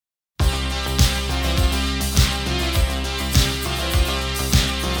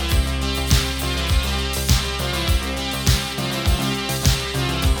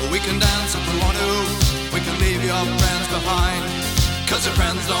'cause your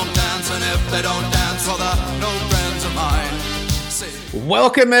friends don't dance, and if they don't dance, well, they're no friends of mine.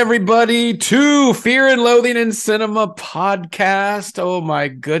 Welcome, everybody, to Fear and Loathing in Cinema podcast. Oh, my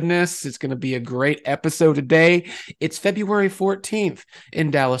goodness. It's going to be a great episode today. It's February 14th in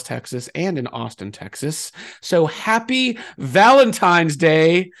Dallas, Texas, and in Austin, Texas. So happy Valentine's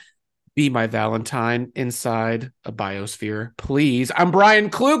Day. Be my Valentine inside a biosphere, please. I'm Brian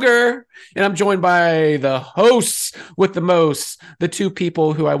Kluger, and I'm joined by the hosts with the most, the two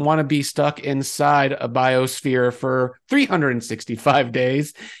people who I want to be stuck inside a biosphere for 365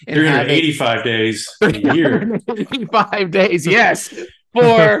 days. And 385 days a year. 385 days, yes,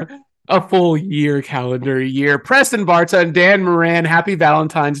 for a full year, calendar year. Preston Barta and Dan Moran, happy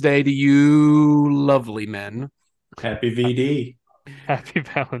Valentine's Day to you lovely men. Happy VD. Happy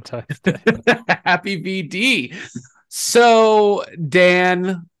Valentine's Day. Happy VD. So,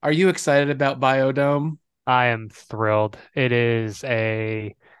 Dan, are you excited about Biodome? I am thrilled.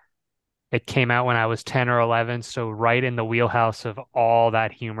 It came out when I was 10 or 11, so right in the wheelhouse of all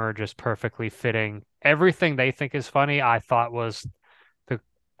that humor, just perfectly fitting. Everything they think is funny, I thought was the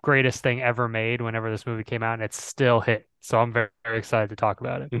greatest thing ever made whenever this movie came out, and it's still hit. So I'm very, very excited to talk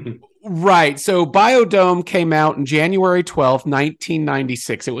about it. Right. So Biodome came out on January 12th,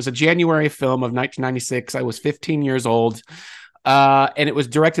 1996. It was a January film of 1996. I was 15 years old. And it was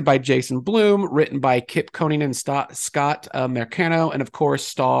directed by Jason Blum, written by Kip Coning and Scott Mercano, and of course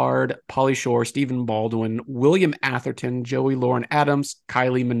starred Pauly Shore, Stephen Baldwin, William Atherton, Joey Lauren Adams,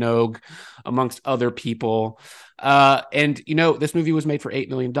 Kylie Minogue, amongst other people. And, you know, this movie was made for $8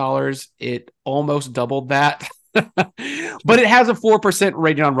 million. It almost doubled that. But it has a 4%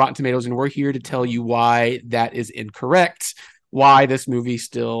 rating on Rotten Tomatoes, and we're here to tell you why that is incorrect, why this movie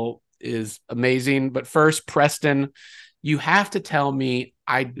still is amazing. But first, Preston, you have to tell me,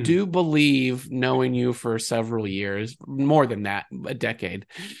 I do believe, knowing you for several years, more than that, a decade,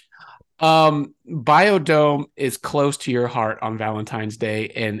 Biodome is close to your heart on Valentine's Day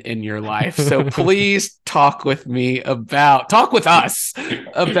and in your life. So please talk with us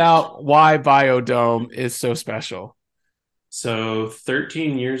about why Biodome is so special. So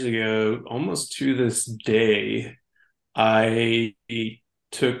 13 years ago, almost to this day, I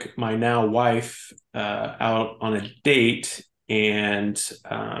took my now wife out on a date, and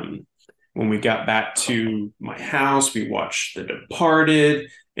when we got back to my house, we watched The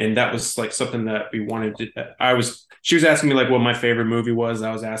Departed, and that was like something that we wanted to. She was asking me like what my favorite movie was.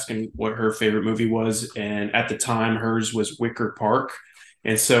 I was asking what her favorite movie was, and at the time, hers was Wicker Park.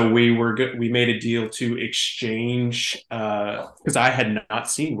 And so we made a deal to exchange because I had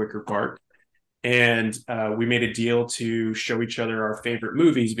not seen Wicker Park. And we made a deal to show each other our favorite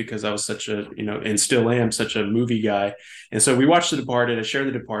movies because I was and still am such a movie guy. And so we watched The Departed. I shared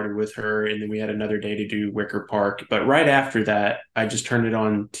The Departed with her, and then we had another day to do Wicker Park. But right after that, I just turned it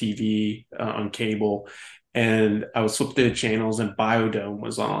on TV, on cable, and I was flipping through the channels, and Biodome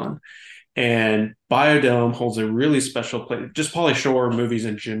was on. And Biodome holds a really special place. Just Pauly Shore movies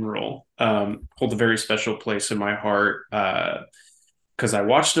in general hold a very special place in my heart. Because I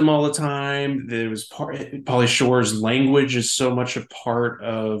watched them all the time. There was Pauly Shore's language is so much a part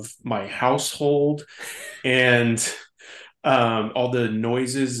of my household, and all the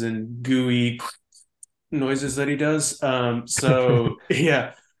noises and gooey noises that he does. So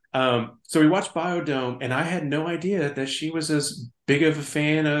we watched Biodome, and I had no idea that she was as big of a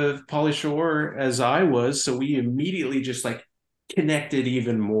fan of Pauly Shore as I was. So we immediately just like connected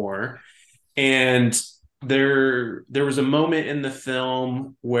even more, and there was a moment in the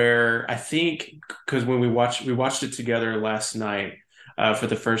film where I think, because when we watched it together last night for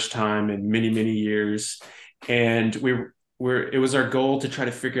the first time in many, many years, and it was our goal to try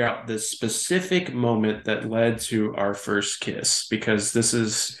to figure out the specific moment that led to our first kiss, because this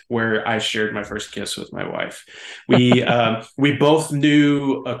is where I shared my first kiss with my wife. We both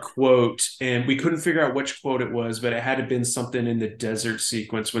knew a quote, and we couldn't figure out which quote it was, but it had to have been something in the desert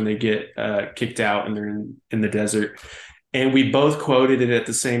sequence when they get kicked out and they're in the desert. And we both quoted it at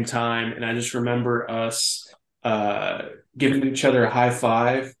the same time. And I just remember us giving each other a high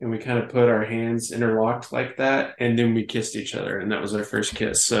five, and we kind of put our hands interlocked like that, and then we kissed each other, and that was our first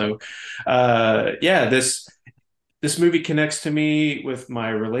kiss. So this movie connects to me with my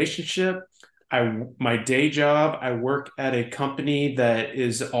relationship. My day job, I work at a company that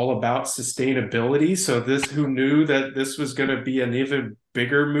is all about sustainability. So who knew that this was going to be an even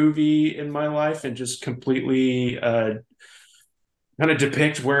bigger movie in my life and just completely kind of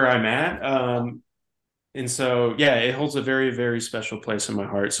depict where I'm at. And so, it holds a very, very special place in my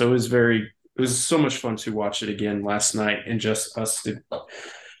heart. So it was so much fun to watch it again last night, and just us to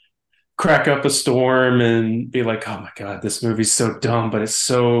crack up a storm and be like, oh my God, this movie's so dumb, but it's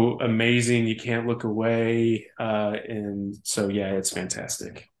so amazing. You can't look away. And so, yeah, it's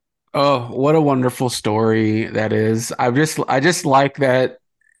fantastic. Oh, what a wonderful story that is. I just like that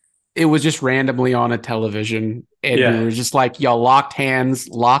it was just randomly on a television and we Yeah. were just like y'all locked hands,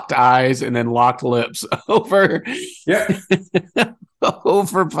 locked eyes, and then locked lips over Yeah.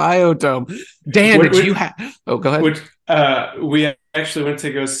 over Biodome. Dan, What- did you have go ahead. Which we actually went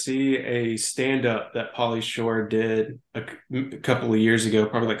to go see a stand-up that Pauly Shore did a couple of years ago,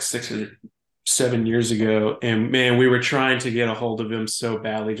 probably like 6 or 7 years ago. And man, we were trying to get a hold of him so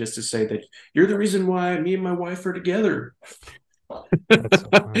badly just to say that you're the reason why me and my wife are together. That's so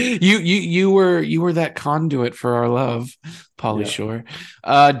funny. You were that conduit for our love, Pauly Yeah. Shore.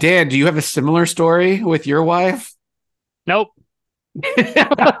 Dan, do you have a similar story with your wife? Nope,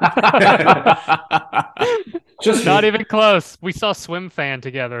 Just not me. even close. We saw Swim Fan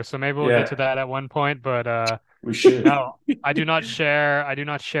together, so maybe we'll Yeah. get to that at one point. But We should. no, I do not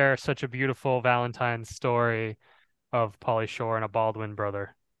share such a beautiful Valentine's story of Pauly Shore and a Baldwin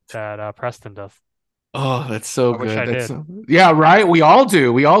brother that Preston does. Oh, that's so I wish good. I That's did. yeah, right. We all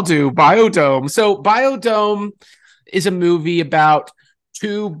do. We all do. Biodome. So Biodome is a movie about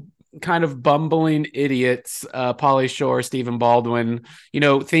two kind of bumbling idiots, Pauly Shore, Stephen Baldwin. You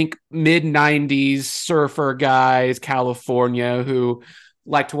know, think mid '90s surfer guys, California, who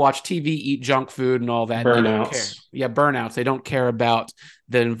like to watch TV, eat junk food, and all that. They don't care. Burnouts. Yeah, burnouts. They don't care about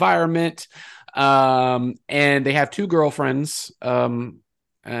the environment. And they have two girlfriends.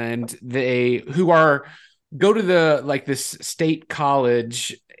 And they who are go to the like this state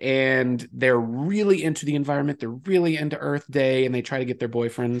college and they're really into the environment, they're really into Earth Day, and they try to get their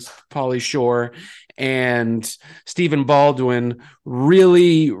boyfriends, Pauly Shore and Stephen Baldwin,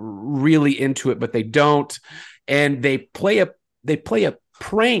 really really into it, but they don't. And they play a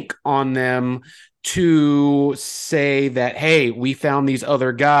prank on them to say that, hey, we found these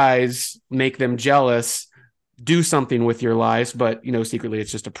other guys, make them jealous, do something with your lives, but you know, secretly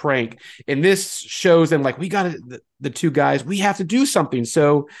it's just a prank. And this shows them like, we got the two guys, we have to do something.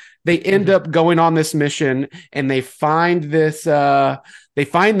 So they end up going on this mission and they find this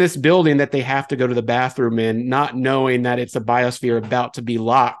building that they have to go to the bathroom in, not knowing that it's a biosphere about to be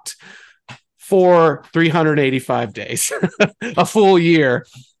locked for 385 days, a full year.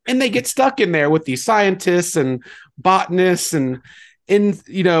 And they get stuck in there with these scientists and botanists and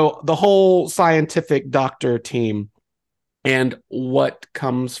you know, the whole scientific doctor team. And what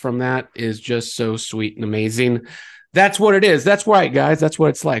comes from that is just so sweet and amazing. That's what it is. That's right, guys. That's what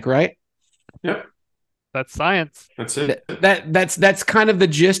it's like, right? Yep. That's science. That's it. That's kind of the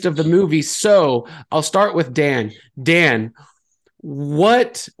gist of the movie. So I'll start with Dan. Dan,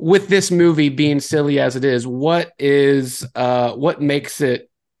 what with this movie being silly as it is, what makes it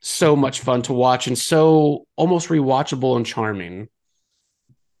so much fun to watch and so almost rewatchable and charming?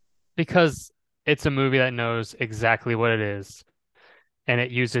 Because it's a movie that knows exactly what it is, and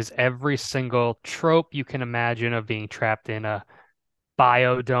it uses every single trope you can imagine of being trapped in a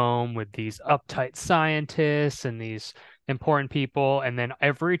biodome with these uptight scientists and these important people, and then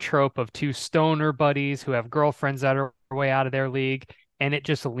every trope of two stoner buddies who have girlfriends that are way out of their league, and it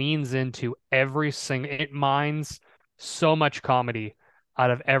just leans into it mines so much comedy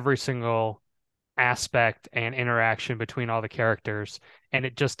out of every single aspect and interaction between all the characters, and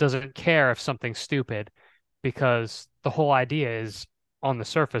it just doesn't care if something's stupid, because the whole idea is, on the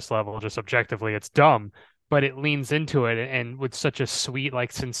surface level, just objectively, it's dumb, but it leans into it and with such a sweet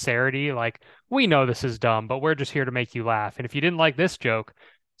like sincerity, like, we know this is dumb, but we're just here to make you laugh, and if you didn't like this joke,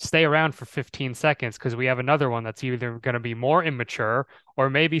 stay around for 15 seconds because we have another one that's either going to be more immature or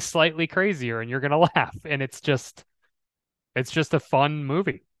maybe slightly crazier, and you're going to laugh. And it's just a fun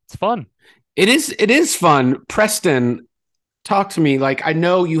movie. It's fun. It is fun. Preston, talk to me. Like, I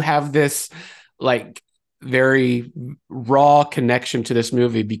know you have this like very raw connection to this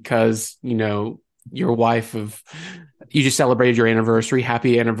movie because, you know, your wife you just celebrated your anniversary,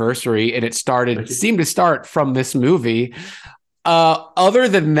 happy anniversary, and it seemed to start from this movie. Other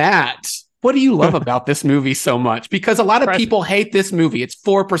than that, what do you love about this movie so much? Because a lot of people hate this movie. It's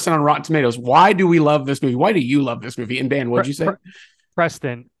 4% on Rotten Tomatoes. Why do we love this movie? Why do you love this movie? And Dan, what'd you say?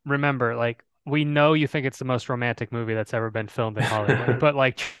 Preston, remember, like, we know you think it's the most romantic movie that's ever been filmed in Hollywood, but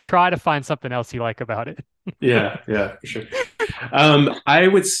like, try to find something else you like about it. Yeah, for sure. I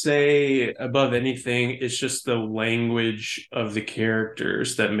would say above anything, it's just the language of the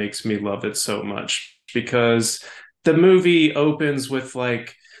characters that makes me love it so much, because the movie opens with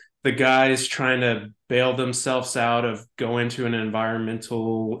like the guys trying to bail themselves out of going to an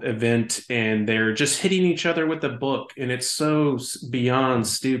environmental event and they're just hitting each other with a book and it's so beyond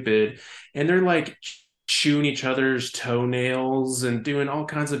stupid and they're like chewing each other's toenails and doing all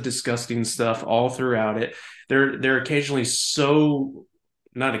kinds of disgusting stuff all throughout it. They're occasionally so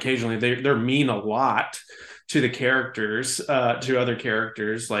not occasionally they're mean a lot to the characters, to other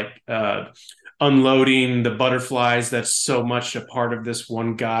characters, like unloading the butterflies that's so much a part of this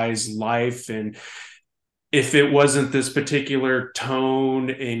one guy's life. And if it wasn't this particular tone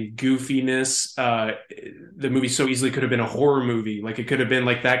and goofiness, the movie so easily could have been a horror movie. Like it could have been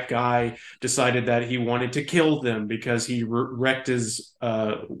like that guy decided that he wanted to kill them because he wrecked his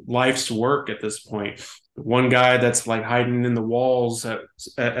life's work at this point. One guy that's like hiding in the walls at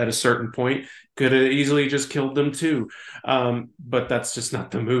a certain point could have easily just killed them too. But that's just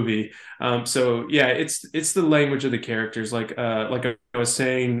not the movie. So yeah, it's the language of the characters. Like I was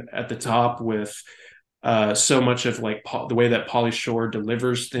saying at the top with so much of like the way that Pauly Shore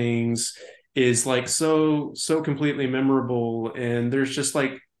delivers things is like so completely memorable, and there's just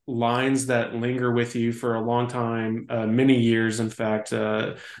like lines that linger with you for a long time, many years. In fact,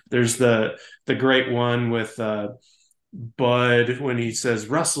 there's the great one with Bud when he says,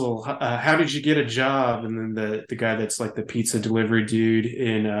 "Russell, how did you get a job?" And then the guy that's like the pizza delivery dude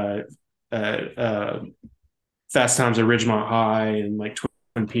in Fast Times at Ridgemont High and like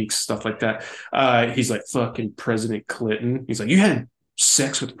Twin Peaks, stuff like that. He's like, fucking President Clinton. He's like, you had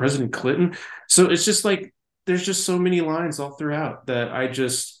sex with President Clinton? So it's just like, there's just so many lines all throughout that I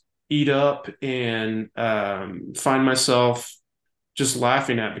just eat up and find myself just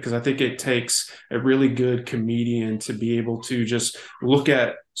laughing at, because I think it takes a really good comedian to be able to just look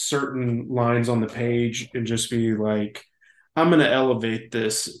at certain lines on the page and just be like, I'm going to elevate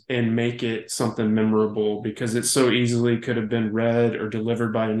this and make it something memorable, because it so easily could have been read or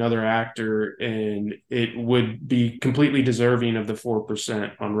delivered by another actor and it would be completely deserving of the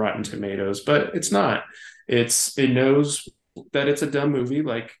 4% on Rotten Tomatoes, but it's not. It knows that it's a dumb movie,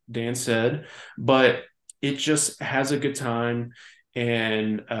 like Dan said, but it just has a good time,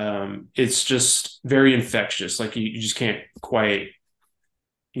 and it's just very infectious. Like you just can't quite,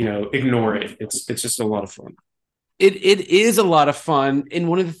 ignore it. It's just a lot of fun. It is a lot of fun. And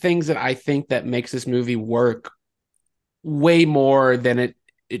one of the things that I think that makes this movie work way more than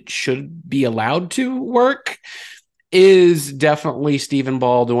it should be allowed to work is definitely Stephen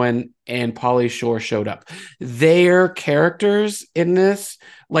Baldwin and Pauly Shore showed up. Their characters in this,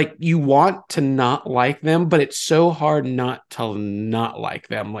 like, you want to not like them, but it's so hard not to not like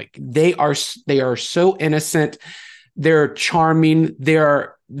them. Like they are so innocent. They're charming.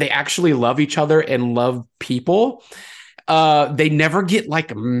 They actually love each other and love people. They never get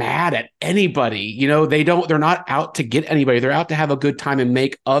like mad at anybody. They're not out to get anybody. They're out to have a good time and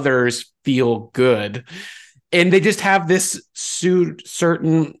make others feel good. And they just have this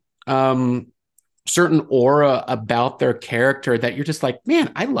certain aura about their character that you're just like, man,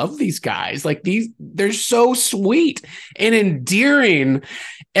 I love these guys. Like they're so sweet and endearing.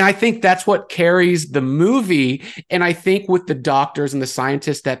 And I think that's what carries the movie. And I think with the doctors and the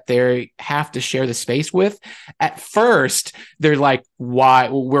scientists that they have to share the space with, at first they're like, why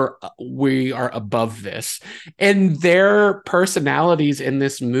we are above this. And their personalities in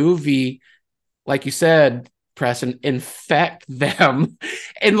this movie, like you said, Preston, infect them,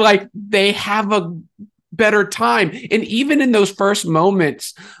 and like they have a better time. And even in those first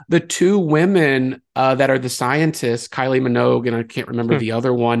moments, the two women that are the scientists, Kylie Minogue and I can't remember the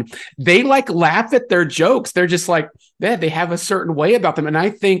other one, they like laugh at their jokes. They're just like, yeah, they have a certain way about them. And I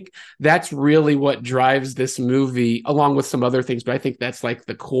think that's really what drives this movie, along with some other things, but I think that's like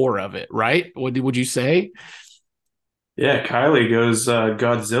the core of it, right? What would you say? Yeah, Kylie goes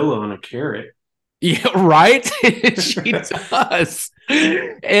Godzilla on a carrot. Yeah, right. She does.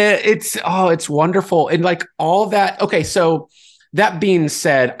 It's wonderful. And like all that. Okay. So that being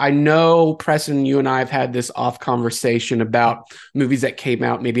said, I know, Preston, you and I have had this off conversation about movies that came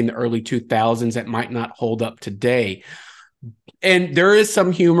out maybe in the early 2000s that might not hold up today. And there is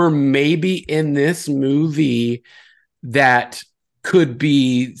some humor maybe in this movie that could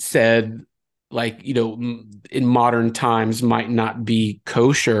be said, like, in modern times might not be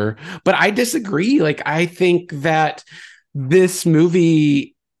kosher, but I disagree. Like, I think that this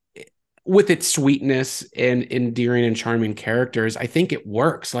movie, with its sweetness and endearing and charming characters, I think it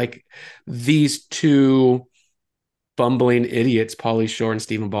works. Like these two bumbling idiots, Pauly Shore and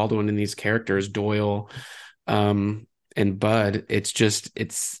Stephen Baldwin, and these characters, Doyle and Bud,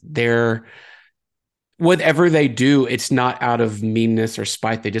 it's their, whatever they do, it's not out of meanness or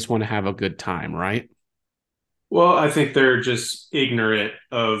spite. They just want to have a good time, right? Well, I think they're just ignorant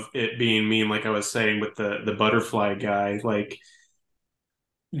of it being mean, like I was saying with the butterfly guy. Like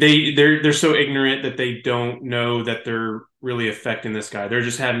they're so ignorant that they don't know that they're really affecting this guy. They're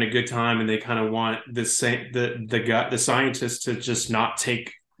just having a good time, and they kind of want the guy, the scientists, to just not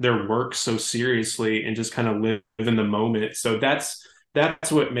take their work so seriously and just kind of live in the moment. So that's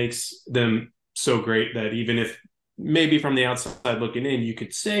what makes them so great, that even if maybe from the outside looking in, you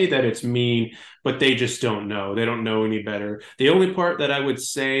could say that it's mean, but they just don't know. They don't know any better. The only part that I would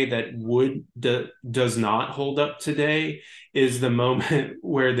say that does not hold up today is the moment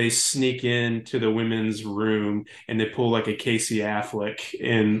where they sneak into the women's room and they pull like a Casey Affleck,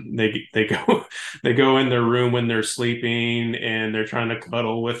 and they go they go in their room when they're sleeping and they're trying to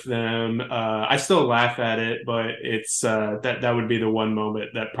cuddle with them. I still laugh at it, but it's that would be the one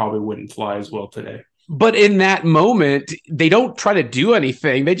moment that probably wouldn't fly as well today. But in that moment, they don't try to do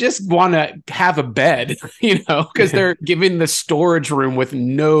anything. They just want to have a bed, because they're given the storage room with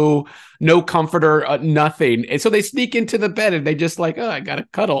no comforter, nothing. And so they sneak into the bed and they just like, oh, I got to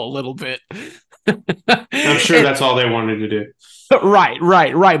cuddle a little bit. I'm sure that's all they wanted to do.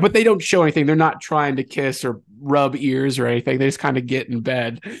 Right. But they don't show anything. They're not trying to kiss or rub ears or anything. They just kind of get in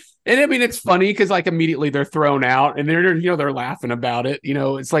bed. And I mean, it's funny because like immediately they're thrown out and they're laughing about it.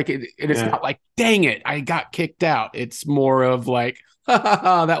 It's like it's not like, dang it, I got kicked out. It's more of like,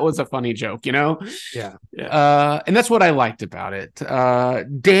 that was a funny joke, Yeah. And that's what I liked about it.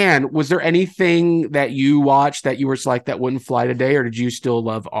 Dan, was there anything that you watched that you were just like, that wouldn't fly today, or did you still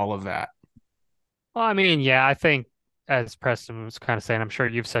love all of that? Well, I mean, yeah, I think as Preston was kind of saying, I'm sure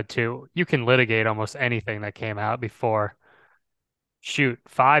you've said too, you can litigate almost anything that came out before,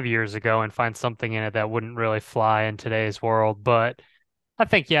 5 years ago, and find something in it that wouldn't really fly in today's world. But I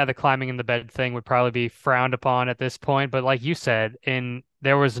think, yeah, the climbing in the bed thing would probably be frowned upon at this point. But like you said,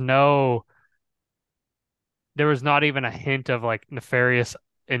 there was not even a hint of like nefarious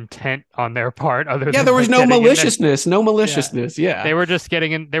intent on their part, other than there was like no maliciousness. Yeah. They were just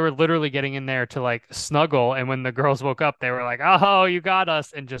they were literally getting in there to like snuggle, and when the girls woke up, they were like, "Oh, you got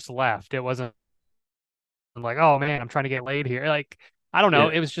us," and just left. It wasn't like, "Oh man, I'm trying to get laid here." Like, I don't know.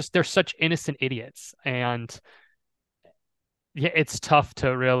 Yeah. It was just, they're such innocent idiots, and yeah, it's tough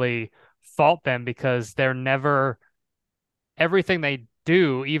to really fault them because they're never, everything they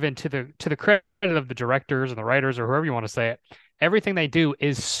do, even to the credit of the directors and the writers or whoever you want to say it, everything they do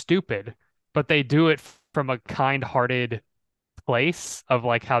is stupid, but they do it from a kind-hearted place of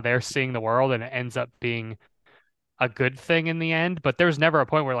like how they're seeing the world, and it ends up being a good thing in the end. But there's never a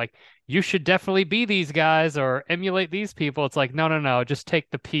point where like, you should definitely be these guys or emulate these people. It's like, no, just take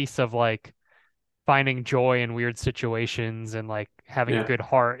the piece of like finding joy in weird situations and like having a good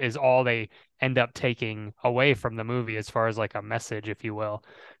heart is all they end up taking away from the movie as far as like a message, if you will.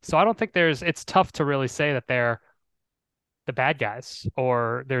 So I don't think it's tough to really say that they're the bad guys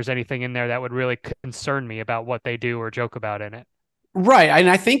or there's anything in there that would really concern me about what they do or joke about in it. Right. And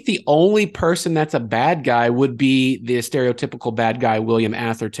I think the only person that's a bad guy would be the stereotypical bad guy, William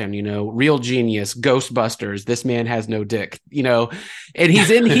Atherton, real genius, Ghostbusters. This man has no dick, and he's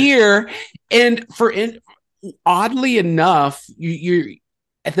in here. And oddly enough, you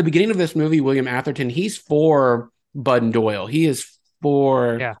at the beginning of this movie, William Atherton, he's for Bud Doyle. He is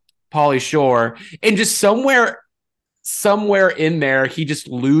for Pauly Shore. And just somewhere in there, he just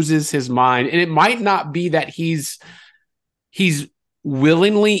loses his mind. And it might not be that he's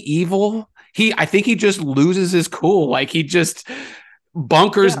willingly evil. I think he just loses his cool. Like he just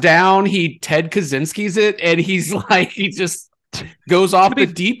bunkers down. He Ted Kaczynski's it, and he's like, he just goes off the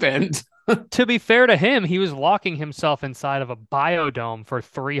deep end. To be fair to him, he was locking himself inside of a biodome for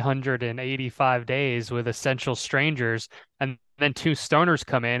 385 days with essential strangers, and then two stoners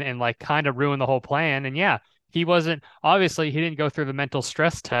come in and like kind of ruin the whole plan. And yeah, he didn't go through the mental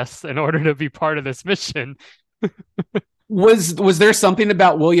stress tests in order to be part of this mission. Was there something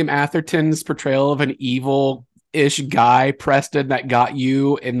about William Atherton's portrayal of an evil-ish guy, Preston, that got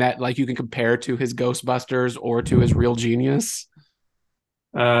you, and that like you can compare to his Ghostbusters or to his Real Genius?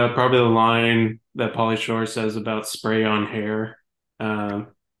 Probably the line that Pauly Shore says about spray on hair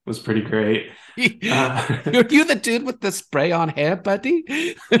was pretty great. Are you the dude with the spray on hair,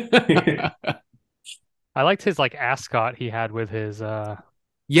 buddy? I liked his like ascot he had with his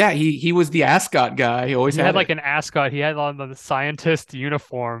Yeah, he was the ascot guy. He always had like an ascot. He had on the scientist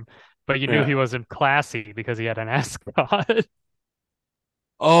uniform, but you knew he wasn't classy because he had an ascot.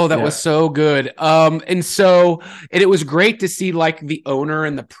 Oh, that was so good. And it was great to see like the owner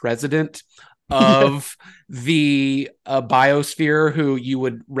and the president of the biosphere, who you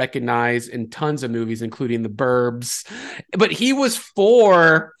would recognize in tons of movies, including The Burbs. But he was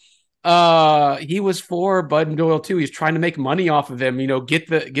for He was for Bud and Doyle too. He's trying to make money off of them, get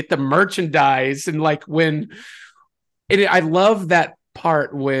the merchandise. And like I love that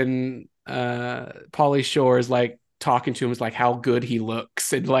part when Pauly Shore is like talking to him, is like how good he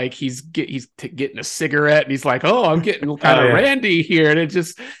looks, and like he's getting a cigarette, and he's like, oh, I'm getting kind of randy here, and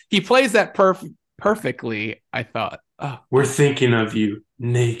he plays that perfectly, I thought. Oh. We're thinking of you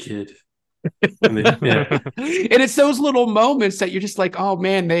naked. And it's those little moments that you're just like, oh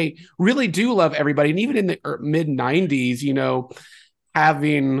man, they really do love everybody. And even in the mid 90s,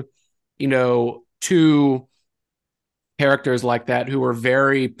 having two characters like that who were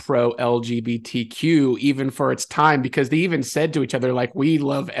very pro LGBTQ even for its time, because they even said to each other, like, we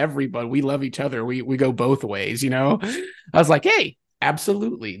love everybody, we love each other, we go both ways. I was like, hey,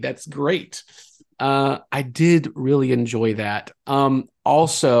 absolutely, that's great. I did really enjoy that.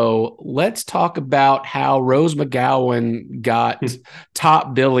 Also, let's talk about how Rose McGowan got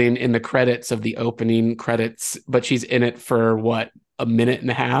top billing in the credits of the opening credits, but she's in it for what, a minute and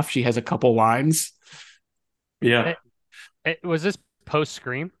a half? She has a couple lines. Yeah. Was this post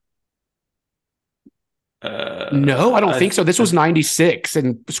Scream? No, I don't think so. This was 96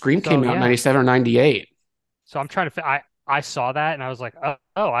 and Scream came out 97 or 98. So I'm trying to I saw that and I was like,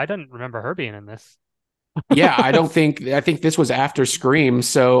 oh, I didn't remember her being in this. Yeah, I think this was after Scream.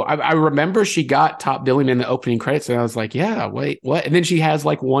 So I remember she got top billing in the opening credits, and I was like, yeah, wait, what? And then she has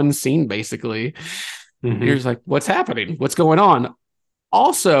like one scene basically. Mm-hmm. You're just like, what's happening? What's going on?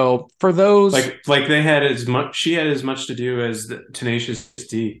 Also, for those like they had she had as much to do as the Tenacious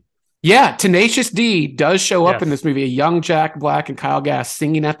D. Yeah, Tenacious D does show up in this movie, a young Jack Black and Kyle Gass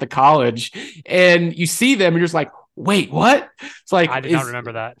singing at the college, and you see them and you're just like, wait, what? It's like, I did not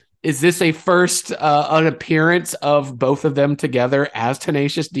remember that. Is this a first an appearance of both of them together as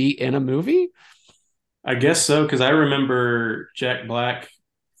Tenacious D in a movie? I guess so, because I remember Jack Black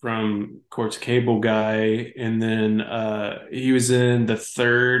from Court's Cable Guy, and then he was in the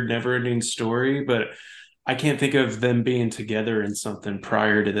third Neverending Story, but I can't think of them being together in something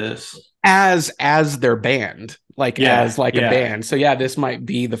prior to this. As their band, as a band. So yeah, this might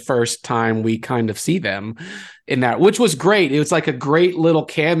be the first time we kind of see them in that, which was great. It was like a great little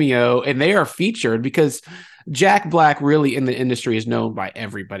cameo, and they are featured because Jack Black really in the industry is known by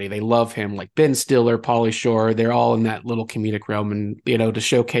everybody. They love him, like Ben Stiller, Pauly Shore. They're all in that little comedic realm, and to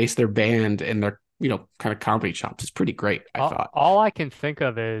showcase their band and their kind of comedy chops is pretty great. I thought. All I can think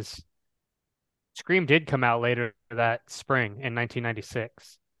of is Scream did come out later that spring in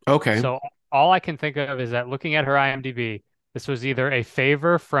 1996. Okay. So all I can think of is that looking at her IMDb, this was either a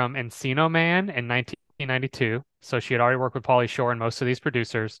favor from Encino Man in 1992, so she had already worked with Pauly Shore and most of these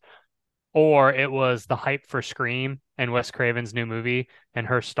producers, or it was the hype for Scream and Wes Craven's new movie, and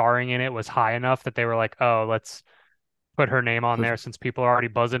her starring in it was high enough that they were like, oh, let's put her name on there since people are already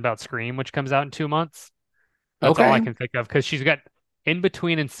buzzing about Scream, which comes out in 2 months. That's all I can think of, because she's got, in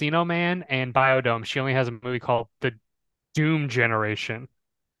between Encino Man and Biodome, she only has a movie called The Doom Generation.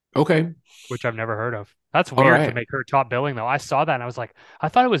 Okay. Which I've never heard of. That's weird to make her top billing, though. I saw that and I was like, I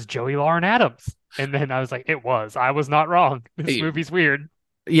thought it was Joey Lauren Adams. And then I was like, it was. I was not wrong. This movie's weird.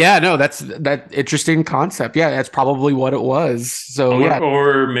 Yeah, no, that's that interesting concept. Yeah, that's probably what it was. So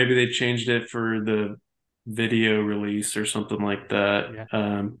or maybe they changed it for the video release or something like that.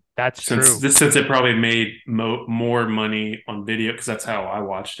 Yeah. That's true. Since it probably made more money on video, because that's how I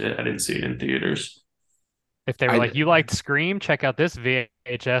watched it. I didn't see it in theaters. If they were like, you liked Scream, check out this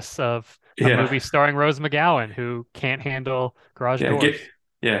VHS of a movie starring Rose McGowan, who can't handle garage doors.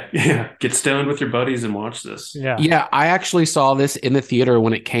 Get stoned with your buddies and watch this. Yeah, I actually saw this in the theater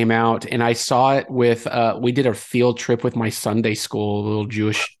when it came out, and I saw it with we did a field trip with my Sunday school, little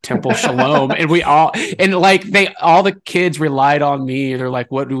Jewish temple Shalom, and all the kids relied on me. They're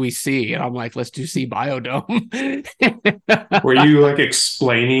like, what do we see? And I'm like, let's see Biodome. Were you like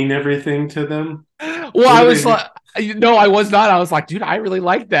explaining everything to them? Well, I was like, no, I was not. I was like, dude, I really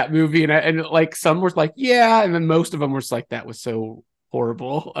liked that movie, and like some were like, yeah, and then most of them were just like, that was so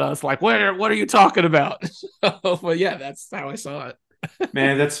horrible. And I was like, what are you talking about? But yeah, that's how I saw it.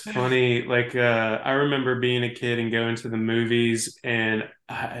 Man, that's funny. Like, I remember being a kid and going to the movies, and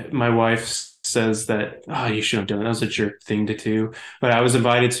my wife says that, oh, you shouldn't have done that. That was a jerk thing to do. But I was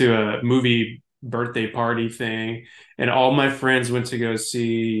invited to a movie birthday party thing, and all my friends went to go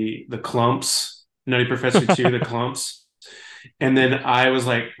see The Clumps, Nutty Professor 2, The Clumps. And then I was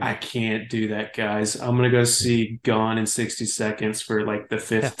like, I can't do that, guys. I'm going to go see Gone in 60 Seconds for like the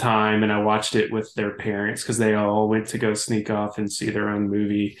fifth time. And I watched it with their parents because they all went to go sneak off and see their own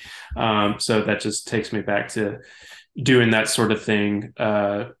movie. So that just takes me back to doing that sort of thing.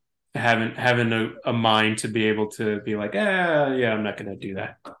 Having a mind to be able to be like, yeah, I'm not going to do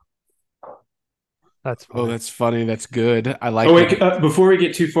that. That's Oh, funny. that's funny. That's good. I like Oh wait, that. before we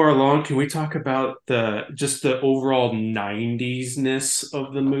get too far along, can we talk about the overall 90s-ness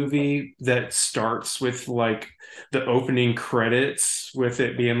of the movie that starts with like the opening credits with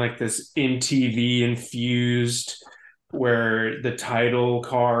it being like this MTV infused where the title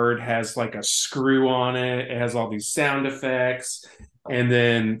card has like a screw on it. It has all these sound effects. And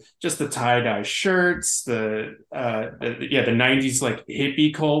then just the tie-dye shirts, the 90s like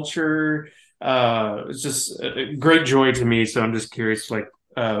hippie culture, it's just a great joy to me. So I'm just curious, like,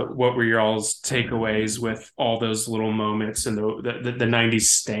 what were your all's takeaways with all those little moments and the 90s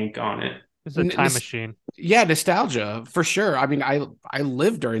stank on it? It's a N- time nos- machine. yeah, nostalgia for sure. I mean, I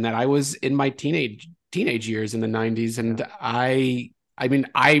lived during that. I was in my teenage years in the 90s, and I mean,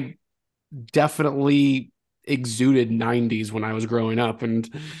 I definitely exuded 90s when I was growing up, and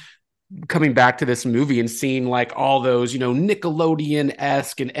coming back to this movie and seeing like all those,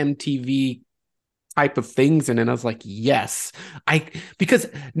 Nickelodeon-esque and MTV type of things in it. I was like, yes, because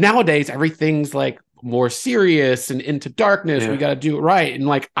nowadays everything's like more serious and into darkness. We Yeah, got to do it right. And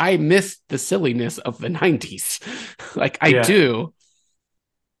like, I miss the silliness of the 90s. Like, I yeah, do.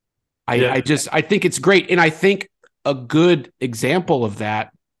 yeah. I think it's great. And I think a good example of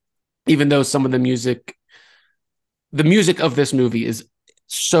that, even though some of the music of this movie is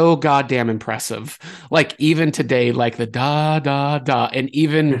so goddamn impressive. Like, even today, like the da da da, and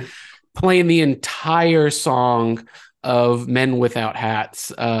even playing the entire song of Men Without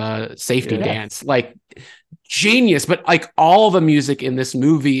Hats, Safety Yeah. Dance, like genius. But like, all the music in this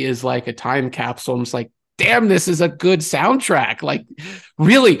movie is like a time capsule. I'm just like, damn, this is a good soundtrack. Like,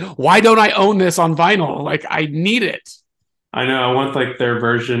 really, why don't I own this on vinyl? Like, I need it. I know. I want like their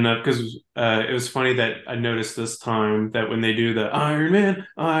version of because it was funny that I noticed this time that when they do the Iron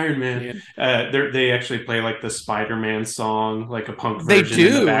Man, Yeah. they actually play like the Spider-Man song, like a punk They version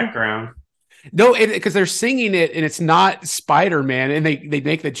in the do. background. No, because they're singing it and it's not Spider-Man, and they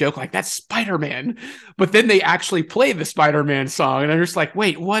make the joke like that's Spider-Man, but then they actually play the Spider-Man song, and I'm just like,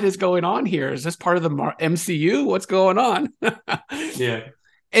 wait, what is going on here? Is this part of the MCU? What's going on? Yeah,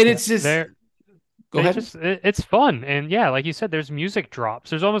 And Yeah. it's just They're go ahead. it's fun. And yeah, like you said, there's music drops.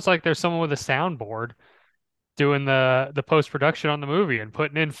 There's almost like there's someone with a soundboard doing the post-production on the movie and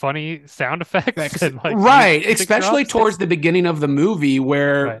putting in funny sound effects and like Right, music especially drops. towards the beginning of the movie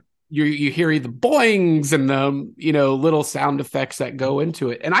where Right. you hear the boings and the little sound effects that go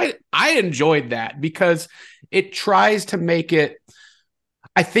into it, and I enjoyed that because it tries to make it.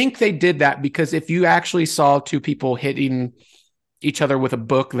 I think they did that because if you actually saw two people hitting each other with a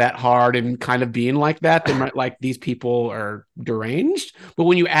book that hard and kind of being like that, they might like these people are deranged. But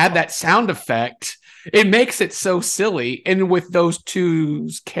when you add that sound effect, it makes it so silly. And with those two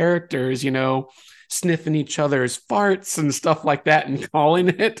characters, sniffing each other's farts and stuff like that and calling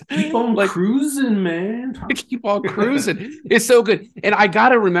it keep on like cruising, man. keep on cruising. It's so good. And I got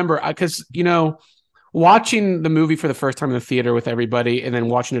to remember because, watching the movie for the first time in the theater with everybody and then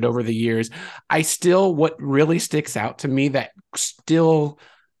watching it over the years, what really sticks out to me that still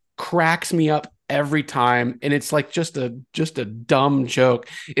cracks me up every time, and it's like just a dumb joke,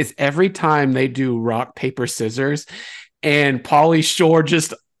 is every time they do rock paper scissors and Pauly Shore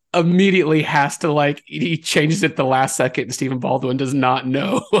just immediately has to, like, he changes it the last second and Stephen Baldwin does not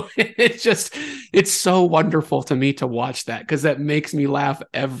know. It's so wonderful to me to watch that because that makes me laugh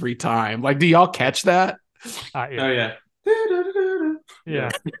every time. Like, do y'all catch that? Oh Yeah. yeah. Yeah.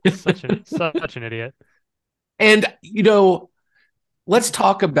 Such an idiot. And let's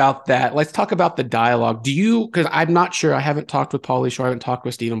talk about that. Let's talk about the dialogue. Because I'm not sure, I haven't talked with Pauly Shore, I haven't talked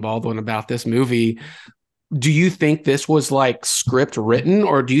with Stephen Baldwin about this movie. Do you think this was like script written,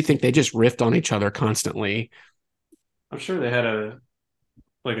 or do you think they just riffed on each other constantly? I'm sure they had a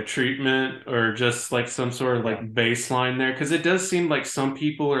treatment or just like some sort of like baseline there because it does seem like some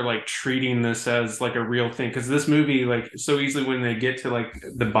people are like treating this as like a real thing because this movie like so easily when they get to like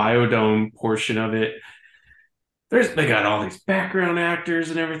the biodome portion of it they got all these background actors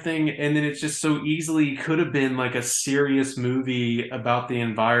and everything and then it's just so easily could have been like a serious movie about the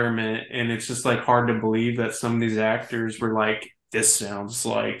environment and it's just like hard to believe that some of these actors were like this sounds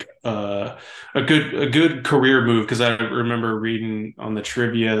like a good career move because I remember reading on the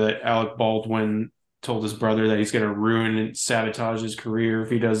trivia that Alec Baldwin told his brother that he's going to ruin and sabotage his career if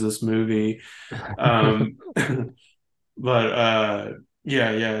he does this movie. Um, but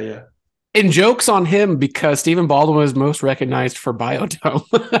yeah. And jokes on him because Stephen Baldwin was most recognized for Biodome.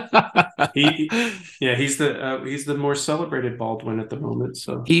 He's the more celebrated Baldwin at the moment.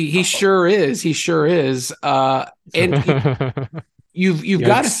 So he sure is. He sure is. And you've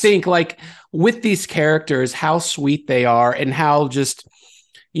got to think, like, with these characters, how sweet they are and how just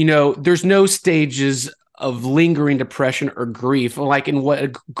there's no stages of lingering depression or grief. Like in what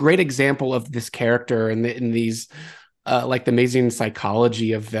a great example of this character and in these like the amazing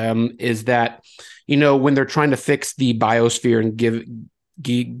psychology of them is that, when they're trying to fix the biosphere and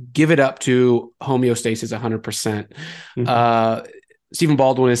give it up to homeostasis 100%. Mm-hmm. Stephen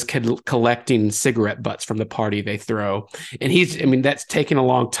Baldwin is collecting cigarette butts from the party they throw. And that's taking a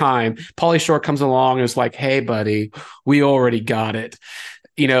long time. Pauly Shore comes along and is like, hey, buddy, we already got it.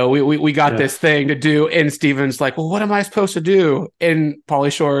 We got this thing to do. And Stephen's like, well, what am I supposed to do? And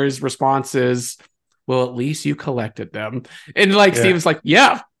Pauly Shore's response is, well, at least you collected them. And Stephen's like,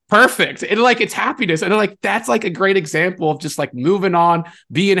 yeah, perfect. And it's happiness. And that's a great example of just moving on,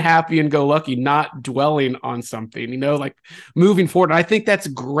 being happy and go lucky, not dwelling on something, moving forward. And I think that's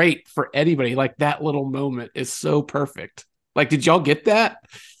great for anybody. That little moment is so perfect. Did y'all get that?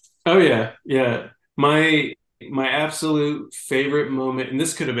 Oh yeah. Yeah. My absolute favorite moment, and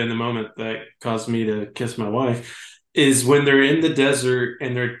this could have been the moment that caused me to kiss my wife, is when they're in the desert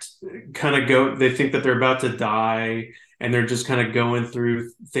and they're they think that they're about to die, and they're just kind of going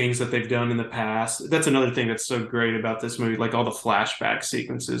through things that they've done in the past. That's another thing that's so great about this movie, all the flashback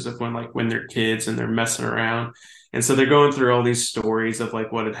sequences of when they're kids and they're messing around. And so they're going through all these stories of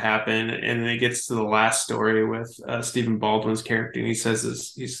what had happened. And then it gets to the last story with Stephen Baldwin's character. And he says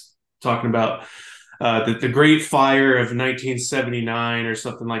this, he's talking about the Great Fire of 1979 or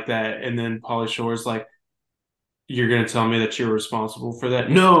something like that. And then Pauly Shore's like, you're going to tell me that you're responsible for that?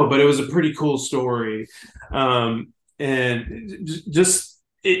 No, but it was a pretty cool story. And just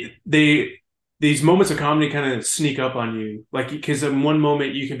these moments of comedy kind of sneak up on you, because in one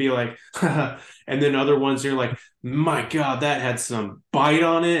moment you can be like, and then other ones you're like, my God, that had some bite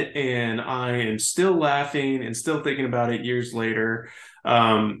on it, and I am still laughing and still thinking about it years later.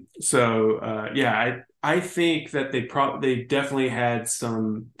 I think that they definitely had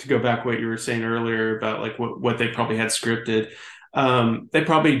some, to go back what you were saying earlier about what they probably had scripted. They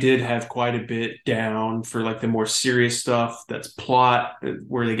probably did have quite a bit down for the more serious stuff that's plot,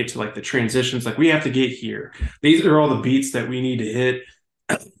 where they get to the transitions. We have to get here. These are all the beats that we need to hit.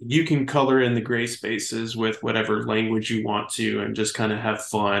 You can color in the gray spaces with whatever language you want to, and just kind of have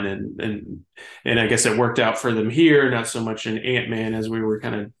fun. And I guess it worked out for them here, not so much in Ant-Man, as we were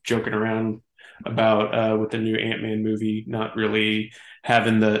kind of joking around about with the new Ant-Man movie, not really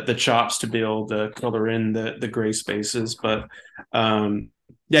having the chops to be able to color in the gray spaces. But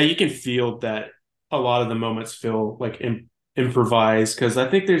you can feel that a lot of the moments feel improvised, because I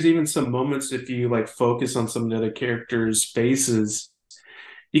think there's even some moments, if you focus on some of the other characters' faces,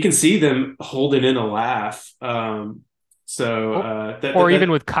 you can see them holding in a laugh. Even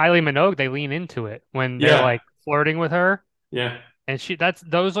with Kylie Minogue, they lean into it when they're flirting with her. Yeah. And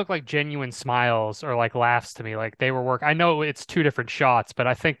those look like genuine smiles or laughs to me. They were I know it's two different shots, but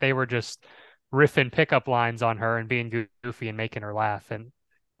I think they were just riffing pickup lines on her and being goofy and making her laugh. And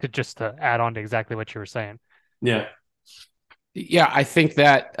to add on to exactly what you were saying. Yeah. Yeah, I think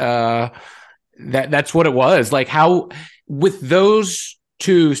that that's what it was. How with those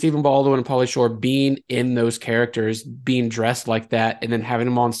two, Stephen Baldwin and Pauly Shore, being in those characters, being dressed like that, and then having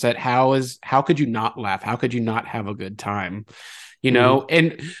them on set, how could you not laugh? How could you not have a good time?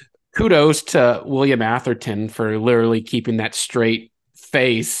 And kudos to William Atherton for literally keeping that straight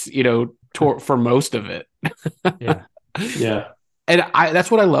face, for most of it. Yeah. Yeah. And that's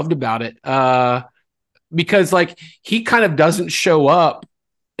what I loved about it. Because he kind of doesn't show up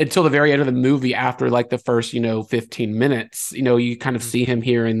until the very end of the movie, after the first, 15 minutes, you kind of see him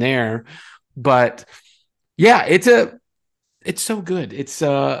here and there. But yeah, it's so good. It's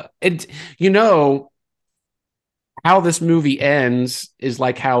how this movie ends is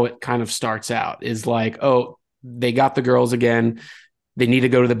how it kind of starts out, is oh, they got the girls again. They need to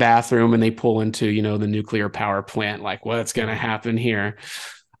go to the bathroom, and they pull into, the nuclear power plant. What's going to happen here?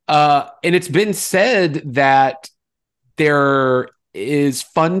 And it's been said that there is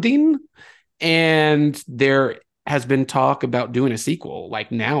funding, and there has been talk about doing a sequel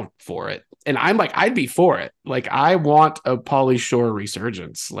now for it. And I'm I'd be for it. I want a Pauly Shore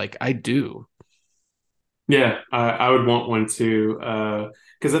resurgence. I do. Yeah, I would want one too.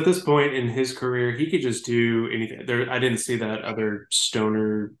 Because at this point in his career, he could just do anything. I didn't see that other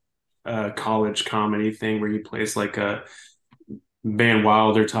stoner college comedy thing where he plays a Van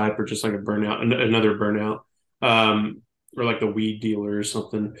Wilder type, or just a burnout, another burnout, or the weed dealer or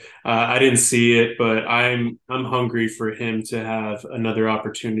something. I didn't see it, but I'm hungry for him to have another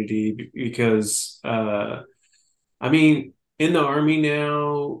opportunity, because in the Army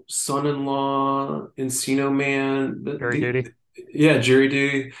now, Son-in-Law, Encino Man, Jury Duty. Yeah, jury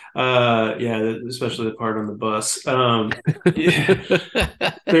duty. Yeah, especially the part on the bus. Yeah,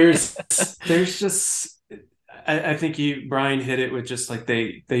 there's just I think Brian hit it with just like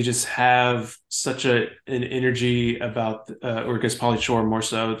they just have such an energy about or I guess Pauly Shore more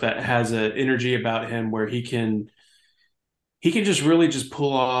so that has an energy about him where he can just really just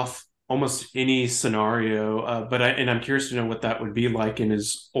pull off almost any scenario. But I'm curious to know what that would be like in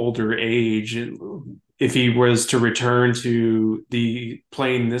his older age if he was to return to the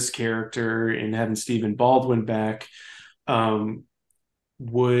playing this character and having Stephen Baldwin back. Um,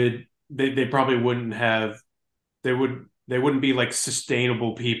 would they probably wouldn't have they wouldn't be like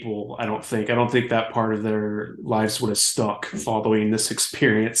sustainable people. I don't think that part of their lives would have stuck following this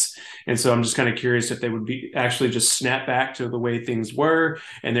experience. And so I'm just kind of curious if they would be actually just snap back to the way things were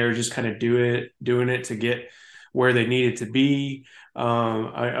and they were just kind of doing it to get where they needed to be.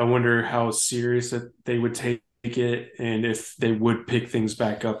 I wonder how serious that they would take it and if they would pick things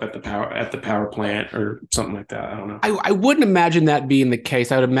back up at the power plant or something like that. I don't know. I wouldn't imagine that being the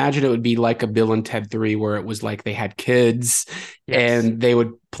case. I would imagine it would be like a Bill and Ted 3 where it was like they had kids Yes. and they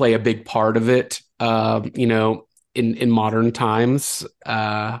would play a big part of it, in modern times.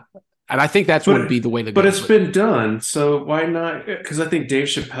 And I think that's would be the way to But go. it's been done, so why not? Because I think Dave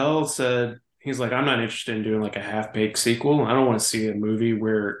Chappelle said he's like, I'm not interested in doing like a half-baked sequel. I don't want to see a movie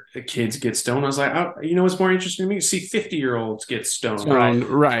where the kids get stoned. I was like, what's more interesting to me? See 50-year-olds get stoned. Right.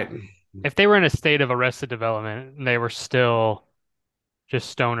 Right. If they were in a state of Arrested Development and they were still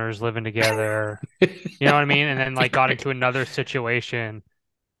just stoners living together, you know what I mean? And then like got into another situation,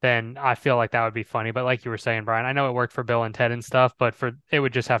 then I feel like that would be funny. But like you were saying, Brian, I know it worked for Bill and Ted and stuff, but it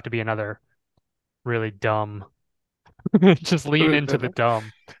would just have to be another really dumb, just lean into the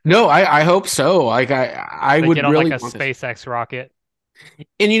dumb. No, I hope so. Like I They would get on really like a want this. SpaceX rocket.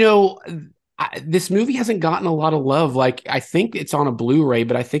 And this movie hasn't gotten a lot of love. Like I think it's on a Blu-ray,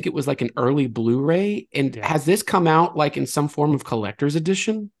 but I think it was like an early Blu-ray. And Yeah. has this come out like in some form of collector's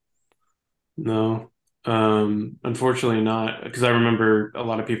edition? No, unfortunately not. Because I remember a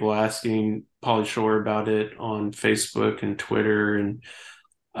lot of people asking Pauly Shore about it on Facebook and Twitter, and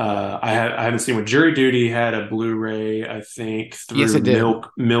I haven't seen what Jury Duty had a Blu-ray, I think, Yes, through it did.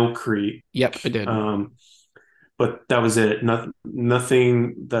 Mill Creek. Yep, it did. But that was it.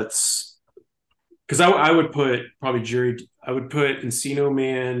 Nothing that's because I would put probably I would put Encino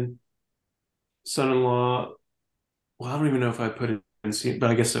Man, Son-in-Law. Well, I don't even know if I put it in, but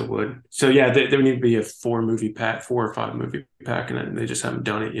I guess I would. So yeah, there would need to be a 4 or 5 movie pack, and they just haven't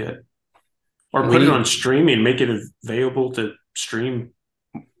done it yet. Or We put it on need, streaming, make it available to stream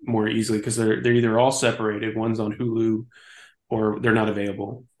more easily because they're either all separated, one's on Hulu, or they're not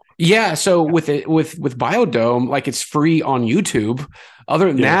available. yeah. So with Biodome, like it's free on YouTube. Other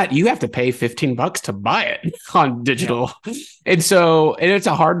than Yeah. that, you have to pay $15 to buy it on digital. And it's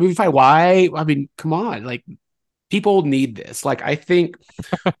a hard movie to find. Why? I mean, come on, like people need this. Like I think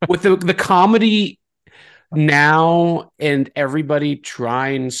with the comedy now and everybody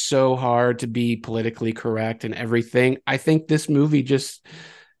trying so hard to be politically correct and everything, I think this movie just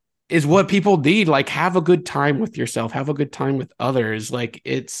is what people need. Like, have a good time with yourself, have a good time with others. Like,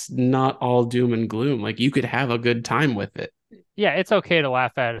 it's not all doom and gloom. Like, you could have a good time with it. Yeah, it's okay to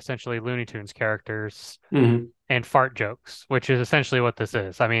laugh at essentially Looney Tunes characters Mhm. and fart jokes, which is essentially what this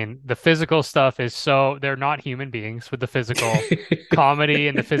is. I mean, the physical stuff is they're not human beings with the physical comedy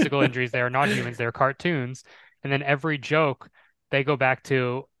and the physical injuries. They are not humans, they're cartoons. And then every joke they go back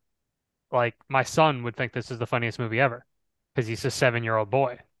to, like, my son would think this is the funniest movie ever because he's a 7-year-old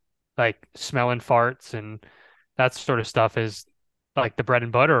boy. Like smelling farts and that sort of stuff is like the bread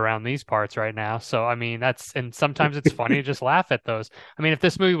and butter around these parts right now. So I mean and sometimes it's funny to just laugh at those. I mean, if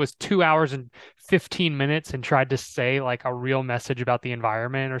this movie was 2 hours and 15 minutes and tried to say like a real message about the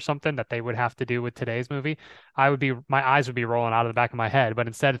environment or something that they would have to do with today's movie, my eyes would be rolling out of the back of my head. But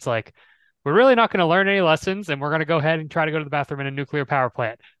instead it's like, we're really not going to learn any lessons and we're going to go ahead and try to go to the bathroom in a nuclear power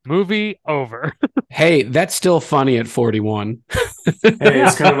plant. Movie over. Hey, that's still funny at 41. Hey,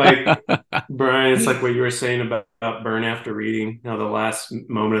 it's kind of like Brian. It's like what you were saying about Burn After Reading. You know, the last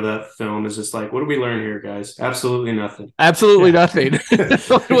moment of that film is just like, what do we learn here, guys? Absolutely nothing. Absolutely nothing.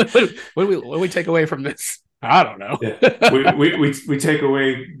 What do we take away from this? I don't know. Yeah. We take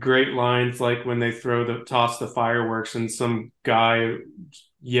away great lines like when they toss the fireworks and some guy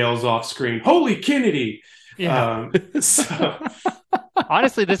yells off screen, "Holy Kennedy!" Yeah. So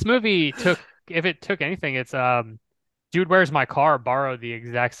Honestly, this movie if it took anything, it's Dude, Where's My Car borrowed the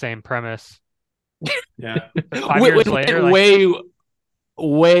exact same premise. yeah, 5 years later, like,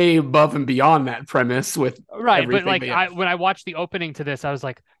 way above and beyond that premise with right, but everything. like when I watched the opening to this, I was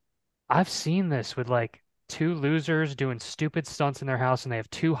like, I've seen this with like two losers doing stupid stunts in their house, and they have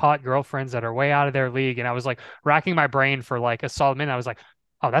two hot girlfriends that are way out of their league. And I was like racking my brain for like a solid minute. I was like,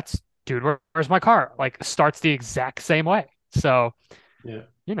 oh, that's dude, where's my car? Like starts the exact same way. So, Yeah.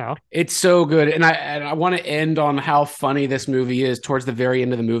 you know, It's so good. And I want to end on how funny this movie is towards the very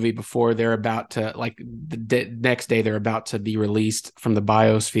end of the movie before they're about to, like, next day, they're about to be released from the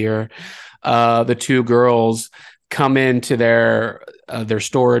biosphere. The two girls come into their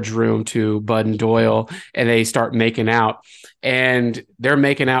storage room to Bud and Doyle, and they start making out. And they're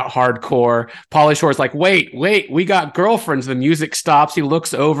making out hardcore. Pauly Shore's like, wait, we got girlfriends. The music stops. He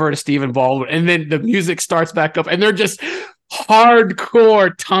looks over to Stephen Baldwin, and then the music starts back up, and they're just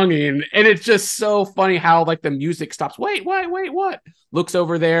hardcore tonguing. And it's just so funny how, like, the music stops. Wait, what? Looks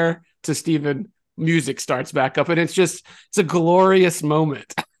over there to Stephen, music starts back up, and it's a glorious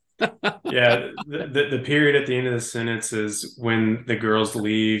moment. Yeah, the period at the end of the sentence is when the girls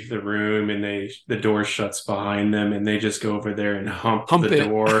leave the room and the door shuts behind them, and they just go over there and hump the it.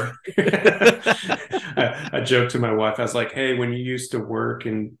 door. I joked to my wife, I was like, hey, when you used to work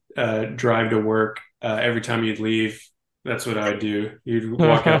and drive to work, every time you'd leave, that's what I would do. You'd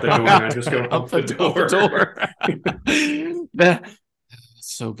walk out the door and I'd just go hump the door. That's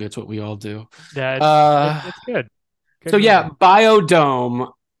so good. It's what we all do. Yeah, it's good. So yeah,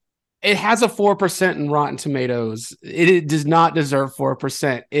 Biodome. It has a 4% in Rotten Tomatoes. It does not deserve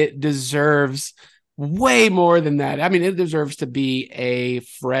 4%. It deserves way more than that. I mean, it deserves to be a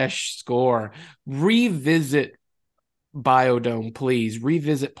fresh score. Revisit Biodome, please.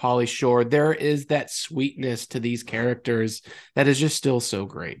 Revisit Pauly Shore. There is that sweetness to these characters that is just still so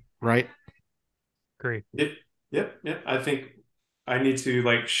great, right? Great. Yep. I think I need to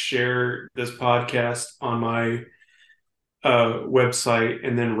like share this podcast on my website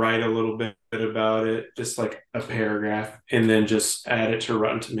and then write a little bit about it, just like a paragraph, and then just add it to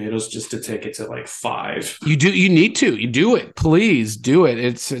Rotten Tomatoes just to take it to like 5. You need to. You do it. Please do it.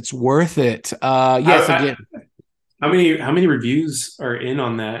 It's worth it. Yes, again. How many reviews are in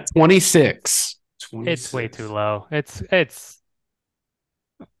on that? 26. It's way too low. It's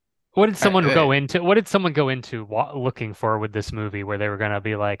what did someone go into? What did someone go into looking for with this movie where they were going to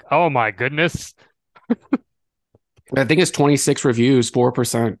be like, "Oh my goodness." I think it's 26 reviews,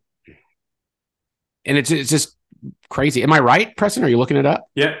 4%. And it's just crazy. Am I right, Preston? Are you looking it up?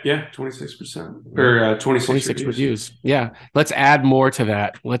 Yeah, 26%. Or 26 reviews. Yeah. Let's add more to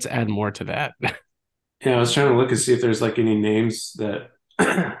that. Yeah, I was trying to look and see if there's like any names that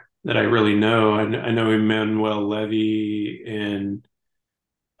that I really know. I know Emmanuel Levy and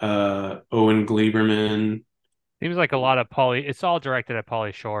Owen Gleiberman. Seems like a lot of Pauly. It's all directed at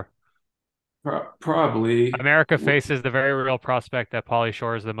Pauly Shore. Probably. America faces the very real prospect that Pauly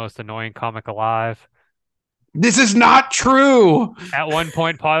Shore is the most annoying comic alive. This is not true. At one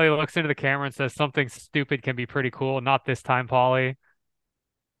point, Pauly looks into the camera and says, "Something stupid can be pretty cool." Not this time, Pauly.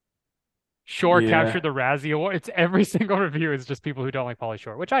 Shore captured the Razzie Award. It's every single review is just people who don't like Pauly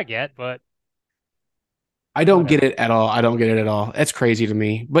Shore, which I get, but I don't get it at all. That's crazy to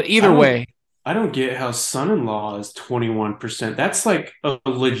me. But either way, I don't get how Son-in-Law is 21%. That's like a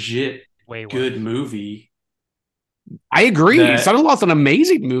legit way good movie. I agree. Son-in-Law is an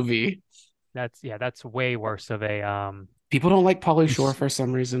amazing movie. That's way worse of a people don't like Pauly Shore for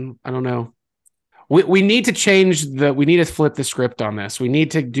some reason. I don't know. We need to we need to flip the script on this. We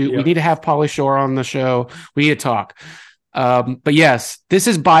need to have Pauly Shore on the show. We need to talk. But yes, this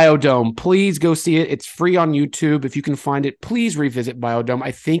is Biodome. Please go see it. It's free on YouTube. If you can find it, please revisit Biodome.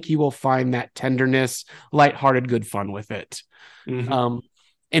 I think you will find that tenderness, lighthearted, good fun with it. Mm-hmm.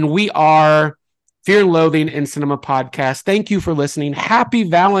 And we are Fear and Loathing in Cinema Podcast. Thank you for listening. Happy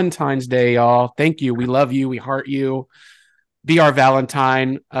Valentine's Day, y'all. Thank you. We love you. We heart you. Be our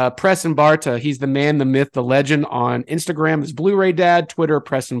Valentine. Preston Barta, he's the man, the myth, the legend. On Instagram is Blu-ray Dad, Twitter,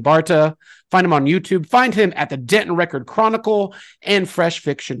 Preston Barta. Find him on YouTube. Find him at the Denton Record Chronicle and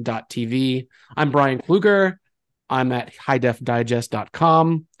freshfiction.tv. I'm Brian Kluger. I'm at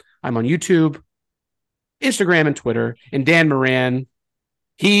highdefdigest.com. I'm on YouTube, Instagram, and Twitter. And Dan Moran,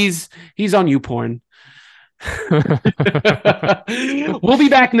 he's on YouPorn. We'll be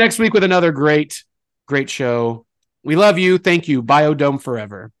back next week with another great show. We love you. Thank you. Biodome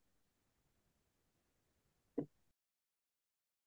forever.